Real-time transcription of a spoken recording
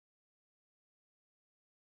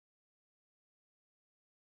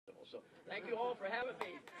So thank you all for having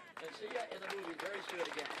me, and see you in the movie very soon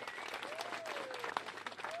again.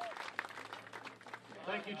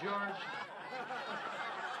 Thank you, George.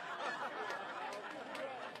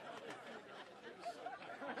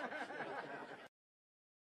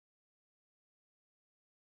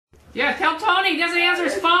 Yeah, tell Tony he doesn't answer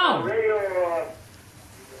his phone. Radio,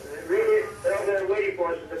 they're waiting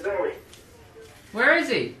for us in the building. Where is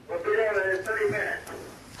he? We'll be there in 30 minutes.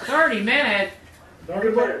 30 minutes?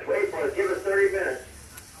 30 minutes. Wait for us. Give us 30 minutes.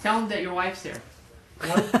 Tell him that your wife's there.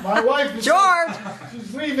 My wife is George!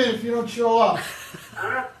 She's leaving if you don't show up.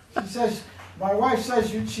 Huh? She says, my wife says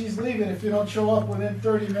she's leaving if you don't show up within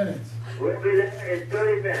 30 minutes. We'll be there in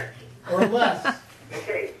 30 minutes. Or less.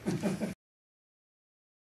 Okay.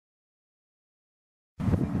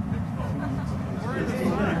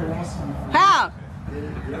 How?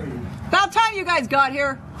 About time you guys got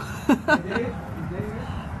here.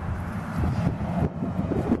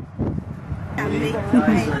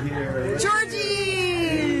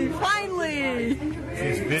 Georgie! Finally!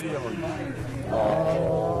 She's videoing.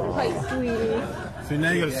 Oh, hi, sweetie. See,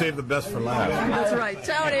 now you gotta save the best for last. That's right,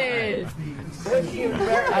 Tony!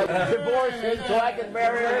 Divorced so I can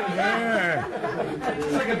marry her. Yeah.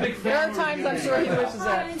 There are times I'm sure he wishes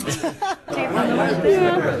that.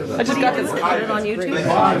 Yeah. I just got this on YouTube.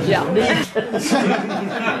 Yeah.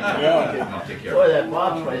 Boy, that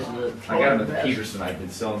Bob's place is I got them at the Peterson. I've been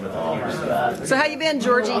selling them at the Peterson. So how you been,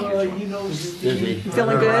 Georgie? busy.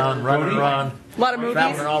 Feeling good? Running around. A lot of movies?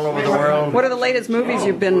 Traveling all over the world. What are the latest movies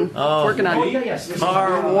you've been working on?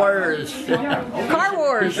 Car Wars. Car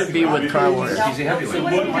Wars. Should be with Car Wars. He's a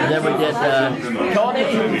heavyweight. And then we did Tony.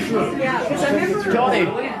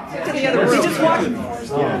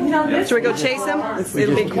 Should we go chase him?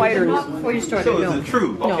 It'll be quieter. So is it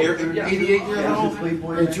true? No. 88 years old?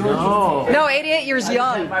 No. No, 88 years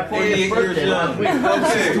young. 88 years young.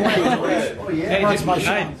 Okay. That's my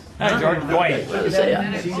shot. Hi, George. Dwight.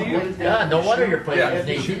 Yeah, no wonder you're playing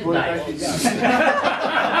his name tonight.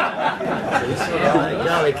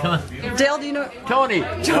 Golly, come on. Dale, do you know? Tony.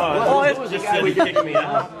 Oh, Who was the guy we did?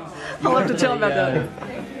 I'll have to tell him about that.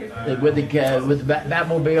 With the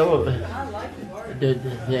Batmobile.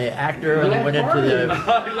 The actor went into the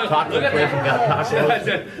taco place and got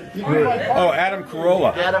tacos. Oh, Adam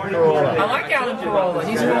Carolla. Adam Carolla. I like Alan Carolla.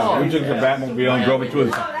 He's cool. We took the Batmobile and drove it to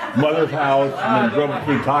his mother's house, and then drove it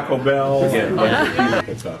through Taco Bell.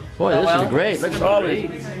 Boy, this is great.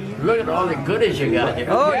 Look at all the goodies you got here.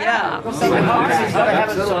 Oh, yeah. Have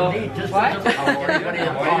it so neat. Just everybody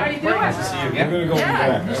in We're gonna go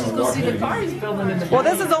back. Go see the car he's building in the Well,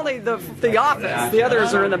 this is only the office. The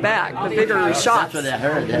others are in the back, the bigger shops. That's what I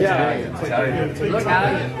heard. That's great. Look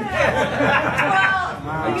at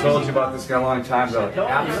I told you about this guy a long time ago.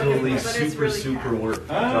 Absolutely super work. This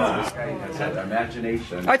guy has that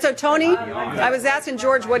imagination. All right, so Tony, I was asking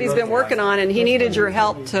George what he's been working on, and he needed your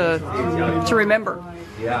help to remember.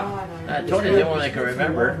 Yeah. Tony's the only I can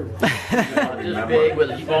remember. This big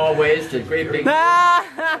with a small waist and great big.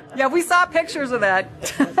 Yeah, we saw pictures of that.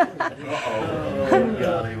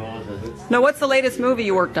 Now, what's the latest movie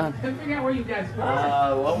you worked on?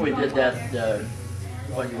 Well, we did that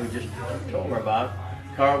one we just told her about,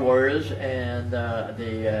 Car Warriors, and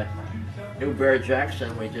the new Bear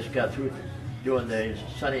Jackson. We just got through doing the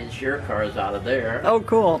Sonny and Cher cars out of there. Oh,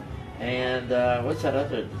 cool. And what's that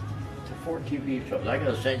other? 4 TV shows. I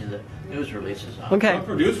gotta send you the news releases on. Okay. Our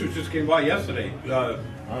producers just came by yesterday.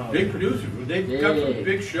 Big producers. They've got some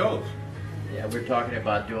big shows. Yeah, we're talking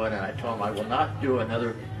about doing, and I told them I will not do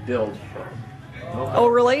another build show. Oh,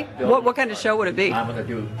 really? What kind of show would it be? I'm gonna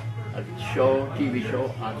do a TV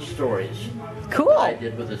show on stories. Cool. I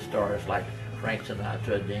did with the stars like Frank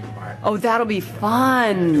Sinatra, James Martin. Oh, that'll be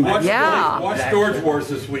fun. Yeah. Watch Storage Wars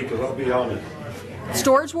this week, because I'll be honest.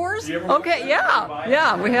 Storage Wars? Okay,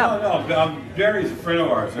 yeah, we have. No, Jerry's a friend of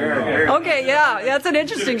ours. Okay, yeah, that's an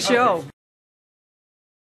interesting show.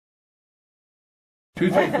 2,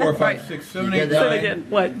 3, 4, 5, 6, 7, 8, 9. Again,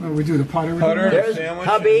 what? We do the putter. There's sandwich,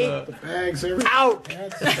 hubby. Bags, everything. Out.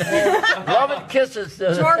 Love and kisses.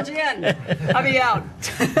 George in. Hubby out.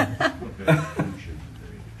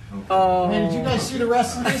 Oh. Hey, did you guys see the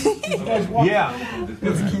rest of this? Did you guys watch Yeah.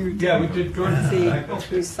 Yeah, we did George. See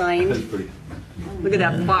who signed. Look at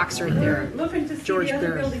that box right there. George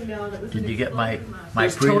Barris. Did you get my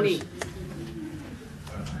There's Prius? Tony.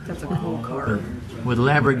 That's a cool car. With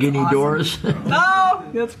Lamborghini doors? Oh!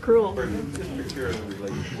 That's cruel. But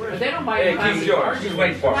they don't buy any George, just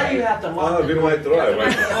wait for Why do you me. have to lock Він має троє.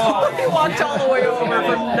 He walked all the way over for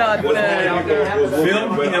nothing.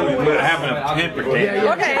 Film him having a temper tantrum.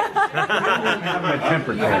 Okay. Having a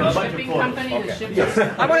temper tantrum. shipping company that ships.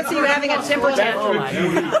 I want to see you having a temper tantrum.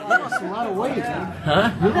 Lost a lot of weight, huh?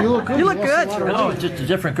 Huh? You look good. You look lost a good, lot of No, weight. it's just a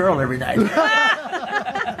different girl every night.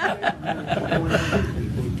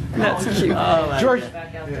 That's cute. George,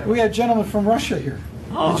 we had a gentleman from Russia here.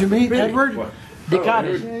 Did you meet Edward? The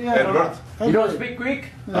cottage. Yeah. Edward? You don't speak Greek?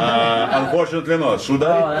 Unfortunately no. Should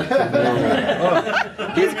I?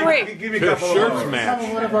 He's Greek. Give me a couple Shirts of match. Some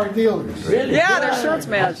of one of our dealers. Really? Yeah, their shirts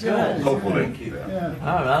match. Hopefully. Oh,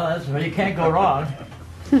 well, that's, well, you can't go wrong.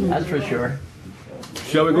 That's for sure.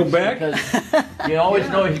 Shall we go back? Because you always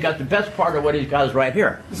know he's got the best part of what he's got is right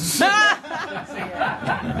here.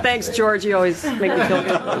 Thanks, George. You always make me feel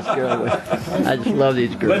good. This girl, I just love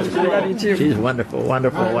these girls. I love you too. She's wonderful,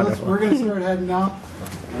 wonderful, All right, wonderful. we're going to start heading out.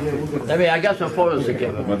 I mean, I got some photos to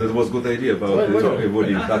give him. But that was a good idea about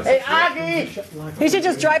avoiding cuts. Hey, Augie! He should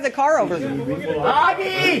just drive the car over.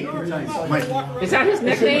 Augie! Is that his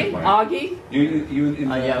nickname? Augie?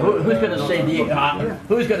 Yeah, who's going to say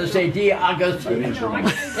who's going to say August in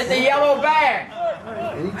the yellow bag?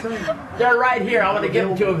 They're right here. I want to give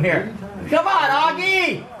them to him here. Come on,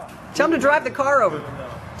 Augie! Tell him to drive the car over.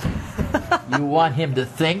 You want him to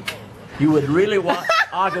think? You would really want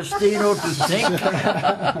Agostino to think?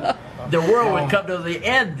 The world would come to the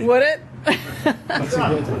end. Would it? I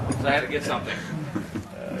had to get something.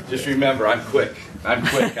 Just remember, I'm quick. I'm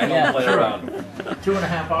quick. I don't play around.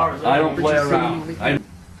 2.5 hours. I don't play around.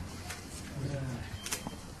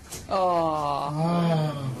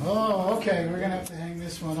 Oh. Okay. We're going to have to hang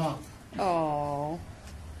this one up. Oh.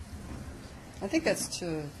 I think that's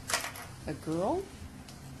to a girl.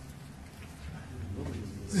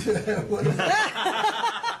 Does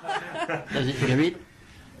it you read?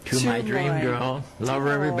 To my dream girl, love her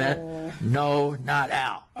every bit. No, not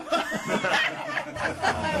Al.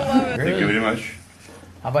 Thank you very much.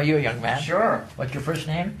 How about you, young man? Sure. What's your first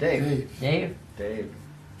name? Dave. Dave? Dave.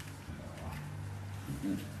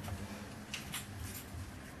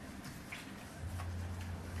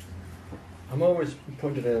 I'm always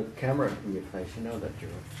pointing a camera in your face. You know that,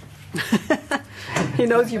 George. He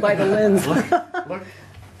knows you by the lens. Look.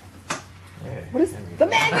 What is the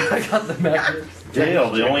magnet? I got the magnet. Dale,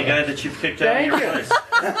 the only guy that you've kicked out of your place.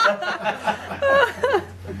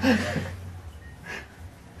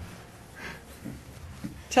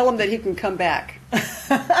 Tell him that he can come back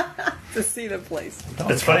to see the place.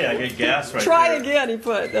 It's funny, I get gas right Try there. again, he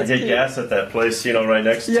put. I That's get cute. gas at that place, you know, right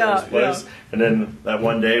next to Yeah, his place. yeah. And then that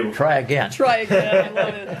one day, Try again. Try again. I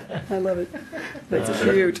love it. I love it. That's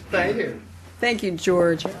cute. Thank you. Thank you,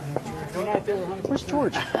 George. Where's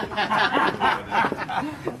George? Hey,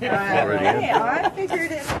 I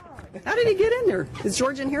figured it out. How did he get in there? Is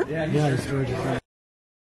George in here? Yeah, it's George.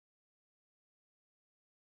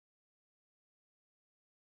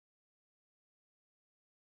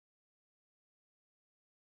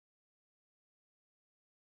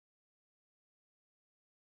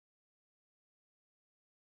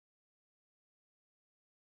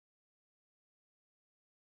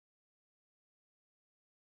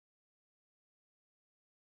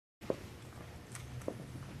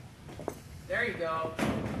 There you go.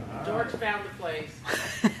 George found the place.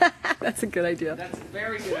 That's a good idea. That's a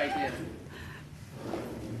very good idea.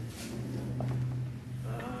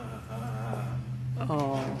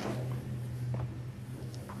 Oh.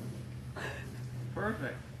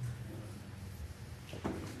 Perfect.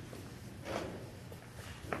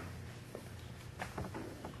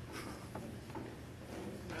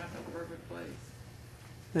 That's a perfect place.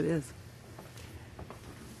 It is.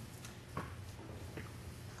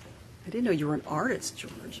 I didn't know you were an artist,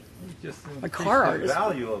 George. A car artist.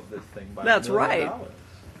 Value of this thing. By That's $1 million. right.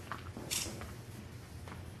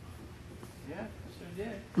 Yeah, sure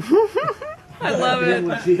did. I love it.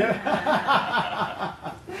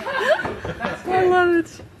 I love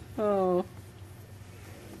it. Oh.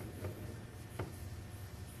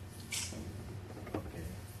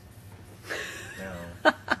 Now,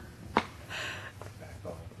 back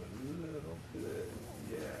off a little bit.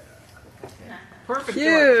 Yeah. Perfect, Cute.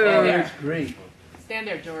 George. Stand there. Great. Stand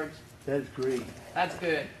there, George. That's great. That's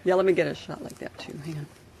good. Yeah, let me get a shot like that too. Hang on.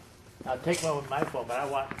 I'll take one with my phone, but I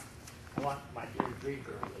want my dear dream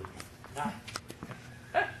girl to not.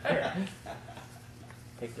 Here.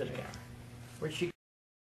 Take this camera. Where'd she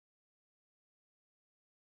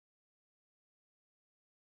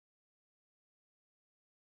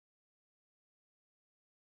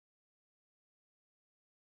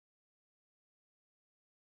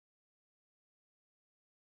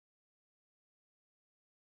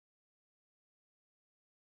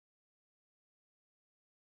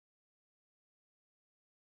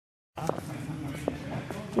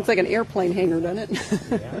Looks like an airplane hangar, doesn't it?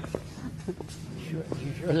 You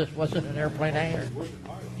sure this wasn't an airplane hangar?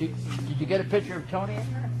 Did you get a picture of Tony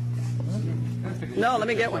in there? No, let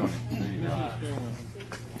me get one.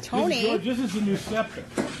 Tony? This is the new scepter.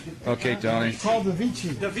 Okay, Tony. It's called the Vici.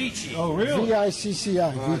 The Vici. Oh, really?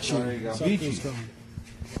 V-I-C-C-I. Vici. Vici.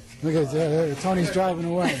 Look at Tony's driving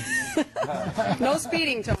away. No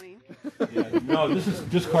speeding, Tony. No,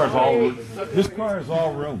 this car is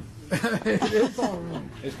all room. It is all room.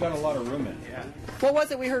 It's got a lot of room in it. Yeah. What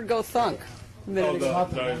was it we heard go thunk a minute ago?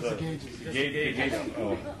 The gauge.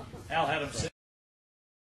 Oh. Al had him sit.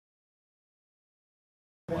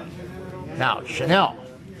 Now, Chanel,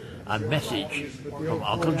 a message from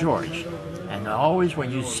Uncle George. And always when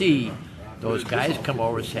you see those guys come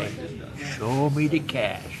over, say, show me the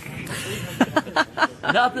cash.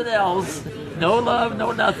 Nothing else. No love,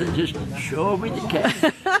 no nothing. Just show me the cash.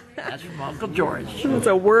 That's from Uncle George. It's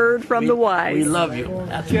a word from the wise. We love you.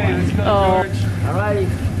 That's Okay, let's go, Oh. George. all righty.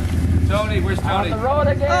 Tony, where's On Tony? the road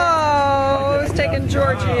again. Oh, it's taking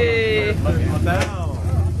Georgie.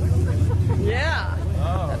 Yeah.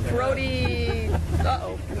 Throaty.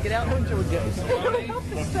 Uh-oh. Can we get out?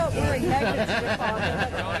 Stop wearing magnets to your father.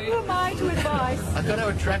 Who am I to advise? I'm going to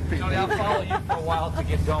attract people. Tony, I'll follow you for a while to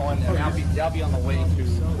get going, and I'll be on the way to.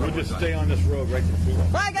 We'll just stay on this road right to the freeway.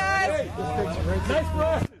 Bye, guys. Nice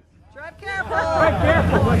run. Drive careful.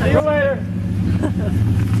 Careful. See you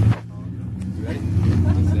later.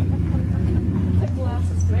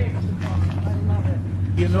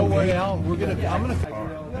 You know what, Al? I'm gonna.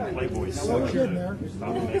 Playboy. Oh,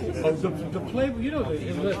 the Playboy. You know,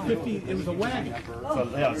 it was a 50. It was a wagon.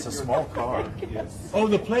 Yeah, it's a small car. Oh,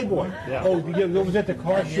 the Playboy. Yeah. Oh, it was at the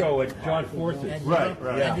car show at John Force's. Right.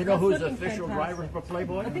 And you know who's the official driver for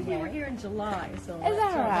Playboy? I think we were here in July, so. Is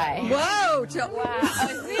that right? Whoa.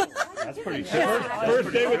 That's pretty cool.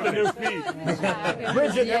 First day with the new feet.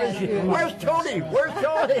 Bridget, where's Tony? Where's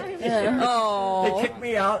Tony? Oh. They kicked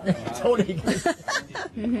me out. Tony.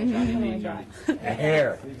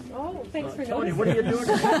 Hair. Oh, thanks for Tony, noticing. what are you doing?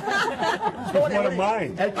 Tony, One of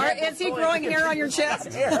mine. Is he growing hair on your chest?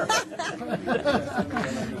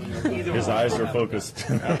 His eyes are focused.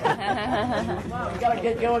 You gotta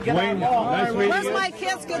get going, get Wayne, on nice the meeting Where's you. my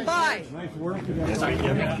kiss goodbye? Nice work. Make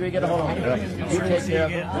sure you get a hold of me. You take care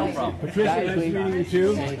of it. No problem. Patricia, nice meeting you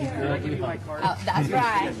too. Oh, that's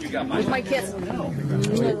right. Where's my kiss?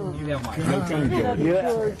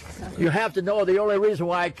 You have to know the only reason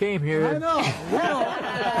why I came here. I know.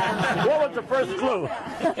 What was the first clue?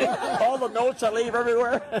 All the notes I leave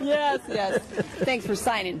everywhere? Yes, yes. Thanks for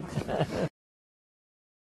signing.